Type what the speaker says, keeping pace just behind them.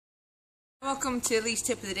Welcome to Lee's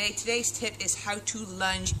tip of the day. Today's tip is how to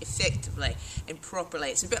lunge effectively and properly.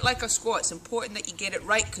 It's a bit like a squat. It's important that you get it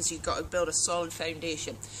right because you've got to build a solid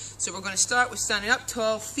foundation. So we're going to start with standing up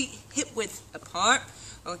tall, feet hip width apart.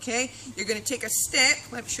 Okay, you're going to take a step.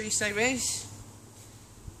 Let me show you sideways.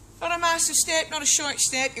 Not a massive step, not a short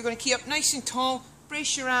step. You're going to keep up nice and tall,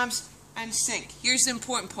 brace your arms and sink. Here's the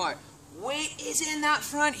important part. Weight is in that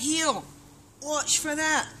front heel. Watch for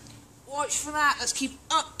that. Watch for that. Let's keep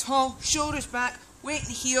up tall, shoulders back, weight in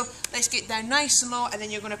the heel. Let's get down nice and low, and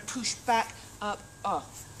then you're going to push back up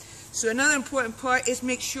off. So another important part is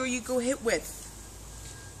make sure you go hip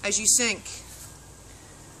width as you sink.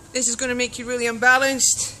 This is going to make you really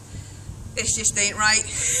unbalanced. This just ain't right.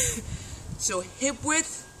 So hip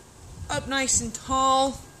width, up nice and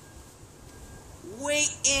tall.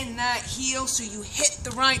 Weight in that heel so you hit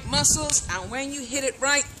the right muscles, and when you hit it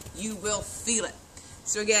right, you will feel it.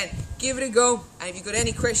 So again, give it a go, and if you've got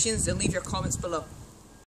any questions, then leave your comments below.